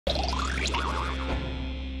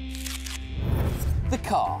The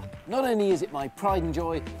car. Not only is it my pride and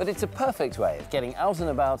joy, but it's a perfect way of getting out and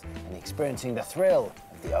about and experiencing the thrill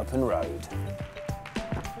of the open road.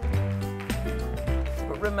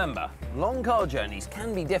 But remember, long car journeys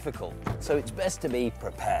can be difficult, so it's best to be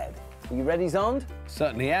prepared. Are you ready, Xand?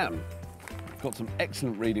 Certainly am. Got some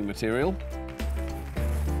excellent reading material.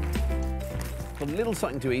 Got a little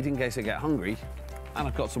something to eat in case I get hungry, and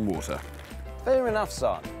I've got some water. Fair enough,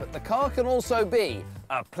 Xand, but the car can also be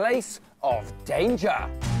a place of danger.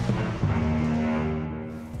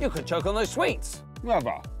 You could choke on those sweets.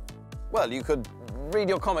 Never. Well, you could read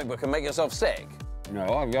your comic book and make yourself sick. No,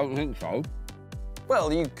 I don't think so.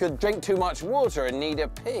 Well, you could drink too much water and need a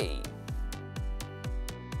pee.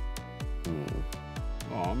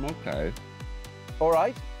 Oh, I'm okay. All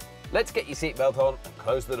right, let's get your seatbelt on and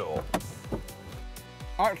close the door.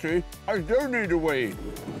 Actually, I do need a wee.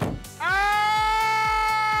 Ah!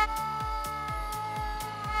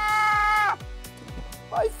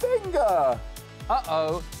 My finger!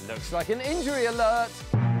 Uh-oh, looks like an injury alert.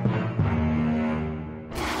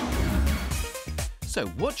 So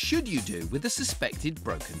what should you do with a suspected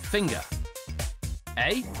broken finger?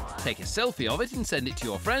 A. Take a selfie of it and send it to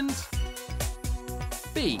your friends.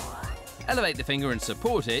 B. Elevate the finger and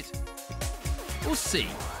support it. Or C.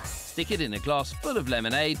 Stick it in a glass full of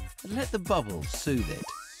lemonade and let the bubbles soothe it.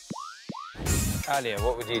 Alia,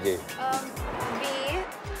 what would you do? B.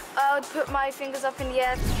 I would put my fingers up in the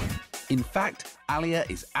air. In fact, Alia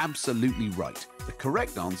is absolutely right. The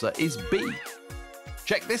correct answer is B.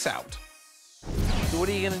 Check this out. So what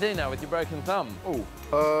are you going to do now with your broken thumb?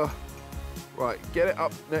 Oh, right, get it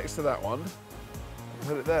up next to that one.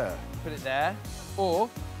 Put it there. Put it there. Or,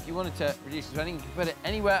 if you wanted to reduce the swelling, you can put it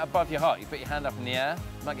anywhere above your heart. You put your hand up in the air,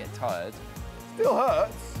 you might get tired. Still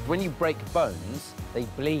hurts. When you break bones, they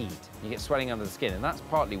bleed. You get swelling under the skin, and that's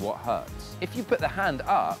partly what hurts. If you put the hand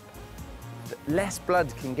up, less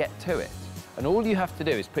blood can get to it. And all you have to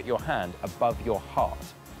do is put your hand above your heart.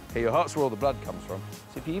 Okay, your heart's where all the blood comes from.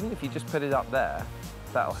 So even if you just put it up there,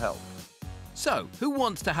 that'll help. So, who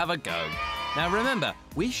wants to have a go? Now remember,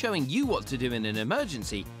 we're showing you what to do in an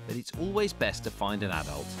emergency, but it's always best to find an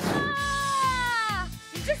adult. Ah!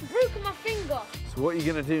 You just broke my finger. So what are you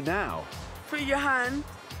going to do now? Put your hand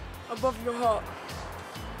above your heart.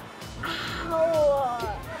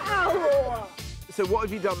 Ow! Ow! So what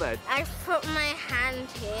have you done there? I put my hand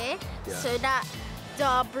here so that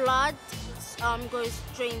the blood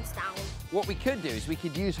drains down. What we could do is we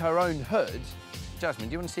could use her own hood. Jasmine,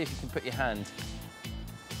 do you want to see if you can put your hand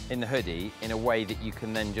in the hoodie in a way that you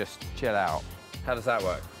can then just chill out? How does that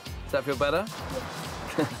work? Does that feel better?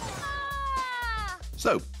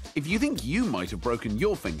 So, if you think you might have broken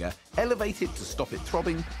your finger, elevate it to stop it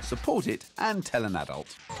throbbing, support it, and tell an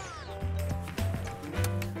adult.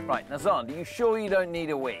 Right, now, Xand, are you sure you don't need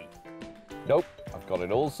a wee? Nope, I've got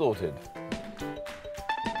it all sorted.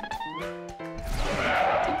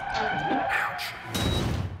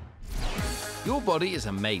 Your body is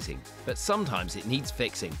amazing, but sometimes it needs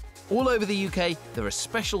fixing. All over the UK, there are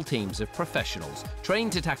special teams of professionals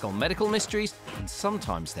trained to tackle medical mysteries, and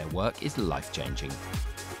sometimes their work is life-changing.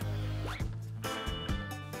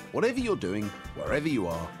 Whatever you're doing, wherever you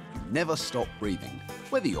are, you never stop breathing.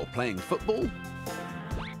 Whether you're playing football,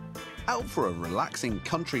 out for a relaxing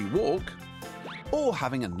country walk, or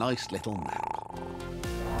having a nice little nap.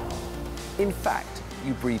 In fact,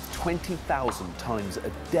 you breathe 20,000 times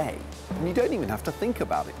a day. And you don't even have to think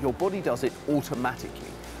about it. Your body does it automatically.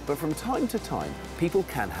 But from time to time, people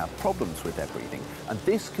can have problems with their breathing, and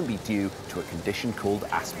this can be due to a condition called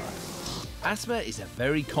asthma. Asthma is a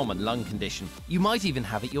very common lung condition. You might even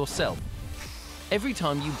have it yourself. Every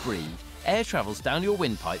time you breathe, air travels down your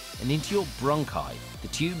windpipe and into your bronchi, the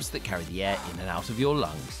tubes that carry the air in and out of your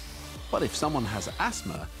lungs. But if someone has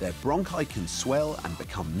asthma, their bronchi can swell and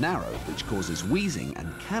become narrow, which causes wheezing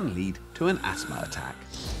and can lead to an asthma attack.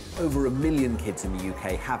 Over 1 million kids in the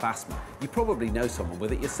UK have asthma. You probably know someone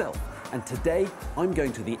with it yourself. And today, I'm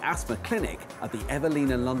going to the Asthma Clinic at the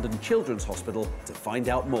Evelina London Children's Hospital to find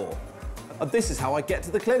out more. And this is how I get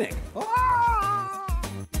to the clinic.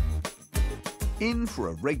 In for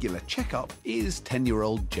a regular checkup is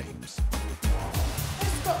 10-year-old James.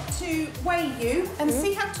 Got to weigh you and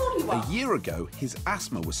see how tall you are. A year ago, his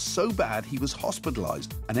asthma was so bad he was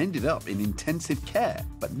hospitalised and ended up in intensive care.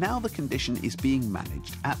 But now the condition is being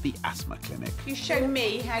managed at the Asthma Clinic. You show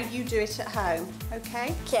me how you do it at home,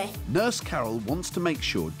 OK? Okay. Nurse Carol wants to make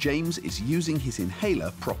sure James is using his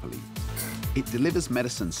inhaler properly. It delivers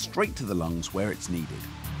medicine straight to the lungs where it's needed.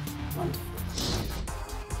 Wonderful.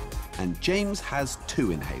 And James has 2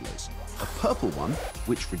 inhalers. A purple one,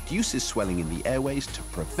 which reduces swelling in the airways to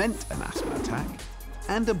prevent an asthma attack,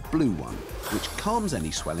 and a blue one, which calms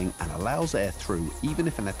any swelling and allows air through even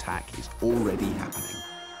if an attack is already happening.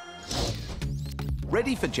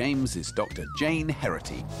 Ready for James is Dr. Jane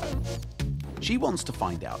Herity. She wants to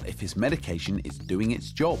find out if his medication is doing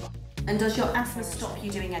its job. And does your asthma stop you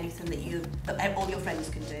doing anything that all your friends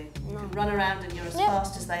can do? You can run around and you're as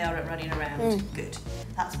fast as they are at running around. Good.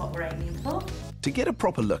 That's what we're aiming for. To get a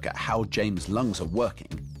proper look at how James' lungs are working,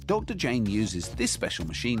 Dr. Jane uses this special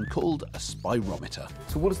machine called a spirometer.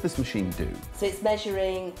 So what does this machine do? So it's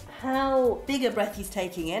measuring how big a breath he's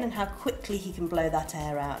taking in and how quickly he can blow that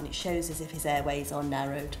air out, and it shows as if his airways are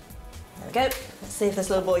narrowed. There we go. Let's see if this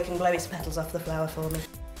little boy can blow his petals off the flower for me.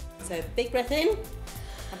 So big breath in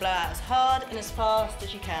and blow out as hard and as fast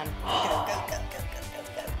as you can. Go, go, go, go,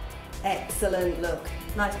 go, go, go. Excellent, look.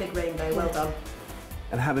 Nice big rainbow, well done.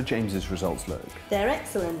 And how do James's results look? They're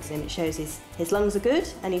excellent, and it shows his lungs are good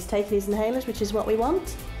and he's taking his inhalers, which is what we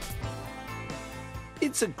want.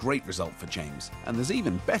 It's a great result for James, and there's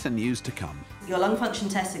even better news to come. Your lung function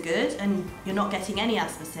tests are good and you're not getting any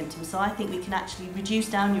asthma symptoms, so I think we can actually reduce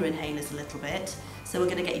down your inhalers a little bit. So we're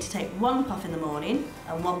going to get you to take 1 puff in the morning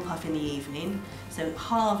and 1 puff in the evening, so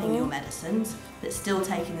halving your medicines, but still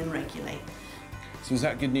taking them regularly. So is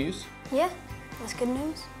that good news? Yeah, that's good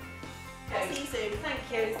news. See you soon. Thank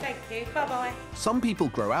you. Thank you. Bye-bye. Some people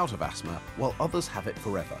grow out of asthma, while others have it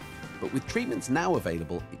forever. But with treatments now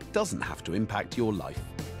available, it doesn't have to impact your life.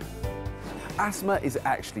 Asthma is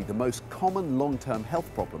actually the most common long-term health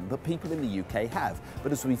problem that people in the UK have.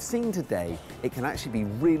 But as we've seen today, it can actually be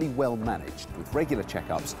really well managed with regular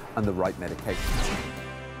checkups and the right medications.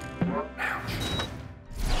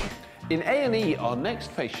 In A&E, our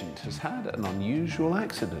next patient has had an unusual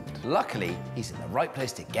accident. Luckily, he's in the right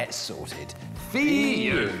place to get sorted. Fee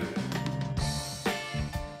you!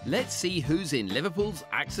 Let's see who's in Liverpool's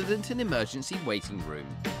accident and emergency waiting room.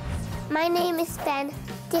 My name is Ben.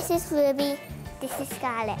 This is Ruby. This is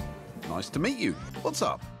Scarlett. Nice to meet you. What's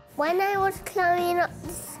up? When I was climbing up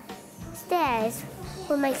the stairs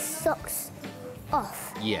with my socks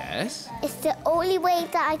off, Yes? it's the only way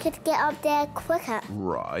that I could get up there quicker.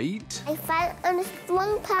 Right. I fell on the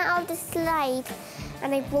wrong part of the slide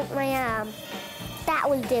and I broke my arm. That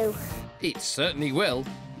will do. It certainly will.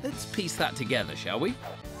 Let's piece that together, shall we?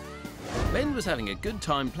 Ben was having a good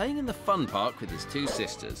time playing in the fun park with his 2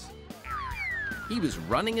 sisters. He was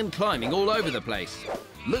running and climbing all over the place.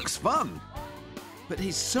 Looks fun. But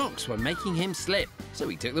his socks were making him slip, so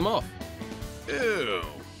he took them off. Ew.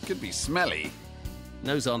 Could be smelly.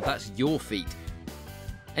 No, Xand, that's your feet.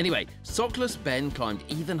 Anyway, sockless Ben climbed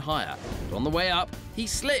even higher, but on the way up, he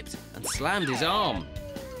slipped and slammed his arm.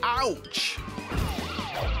 Ouch!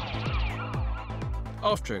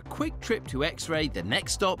 After a quick trip to X-ray, the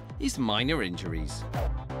next stop is minor injuries,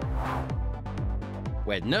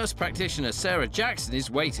 where nurse practitioner Sarah Jackson is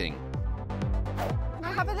waiting.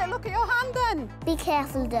 Have a little look at your hand then. Be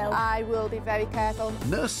careful though. I will be very careful.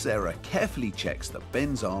 Nurse Sarah carefully checks that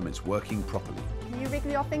Ben's arm is working properly. Can you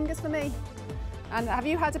wriggle your fingers for me? And have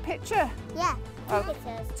you had a picture? Yeah, Oh.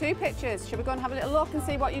 pictures. 2 pictures. Shall we go and have a little look and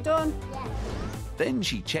see what you've done? Yeah. Then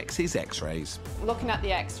she checks his x-rays. Looking at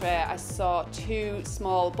the x-ray, I saw 2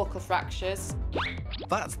 small buccal fractures.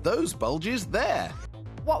 That's those bulges there.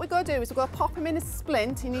 What we're going to do is we're going to pop him in a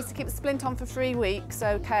splint. He needs to keep the splint on for 3 weeks,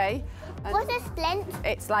 OK? And What's a splint?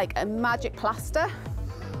 it's like a magic plaster.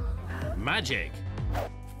 Magic!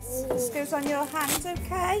 This goes on your hand,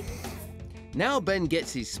 OK? Now Ben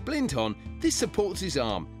gets his splint on, this supports his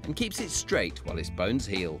arm and keeps it straight while his bones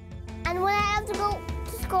heal. And will I have to go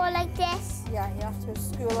to school like this? Yeah, you have to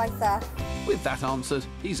school like that. With that answered,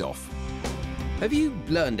 he's off. Have you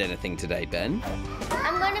learned anything today, Ben?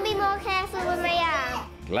 I'm going to be more careful with my arm.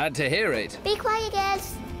 Glad to hear it. Be quiet,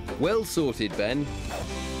 girls. Well sorted, Ben.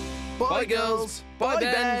 Bye, girls. Bye,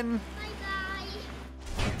 Ben.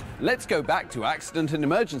 Let's go back to accident and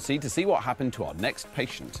emergency to see what happened to our next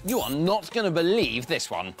patient. You are not going to believe this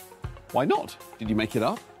one. Why not? Did you make it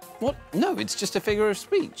up? What? No, it's just a figure of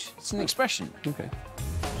speech. It's an expression. Okay.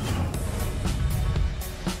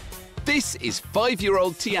 This is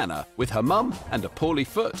 5-year-old Tianna with her mum and a poorly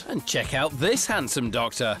foot. And check out this handsome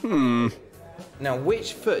doctor. Now,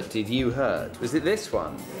 which foot did you hurt? Was it this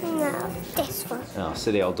one? No, this one. Oh,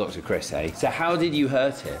 silly old Dr. Chris, eh? So how did you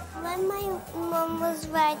hurt it? When my mum was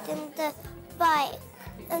riding the bike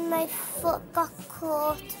and my foot got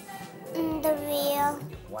caught in the wheel.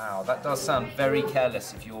 Wow, that does sound very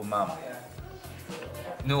careless of your mum.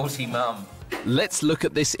 Naughty mum. Let's look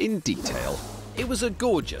at this in detail. It was a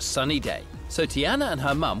gorgeous sunny day, so Tianna and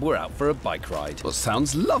her mum were out for a bike ride. Well,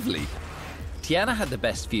 sounds lovely. Tianna had the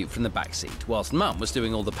best view from the back seat, whilst Mum was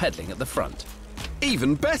doing all the pedalling at the front.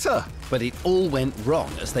 Even better! But it all went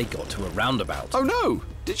wrong as they got to a roundabout. Oh no!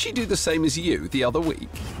 Did she do the same as you the other week?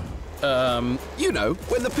 You know,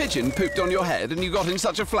 when the pigeon pooped on your head and you got in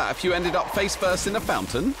such a flap you ended up face first in a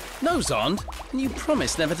fountain? No, Xand, and you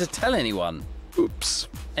promised never to tell anyone. Oops.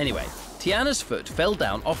 Anyway, Tianna's foot fell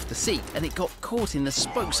down off the seat and it got caught in the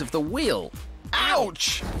spokes of the wheel.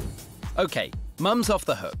 Ouch! OK, Mum's off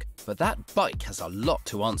the hook, but that bike has a lot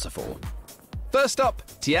to answer for. First up,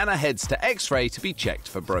 Tianna heads to X-ray to be checked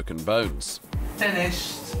for broken bones.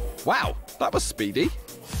 Finished. Wow, that was speedy.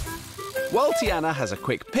 While Tianna has a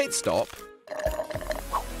quick pit stop,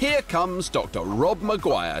 here comes Dr. Rob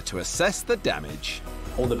Maguire to assess the damage.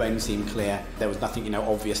 All the bones seem clear. There was nothing,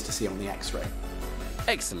 obvious to see on the X-ray.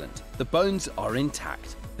 Excellent. The bones are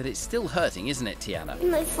intact, but it's still hurting, isn't it, Tianna?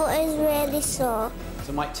 My foot is really sore.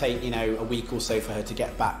 So it might take, a week or so for her to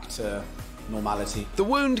get back to normality. The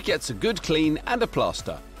wound gets a good clean and a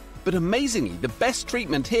plaster. But amazingly, the best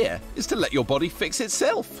treatment here is to let your body fix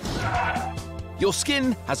itself. Your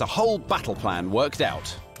skin has a whole battle plan worked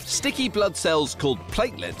out. Sticky blood cells called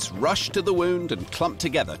platelets rush to the wound and clump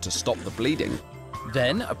together to stop the bleeding.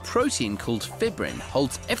 Then a protein called fibrin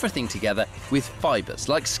holds everything together with fibres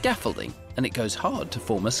like scaffolding, and it goes hard to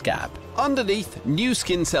form a scab. Underneath, new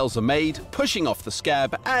skin cells are made, pushing off the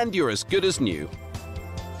scab, and you're as good as new.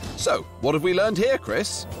 So, what have we learned here,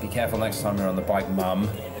 Chris? Be careful next time you're on the bike, Mum.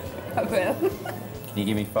 I will. Can you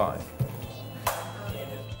give me 5?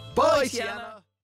 Bye, Tianna!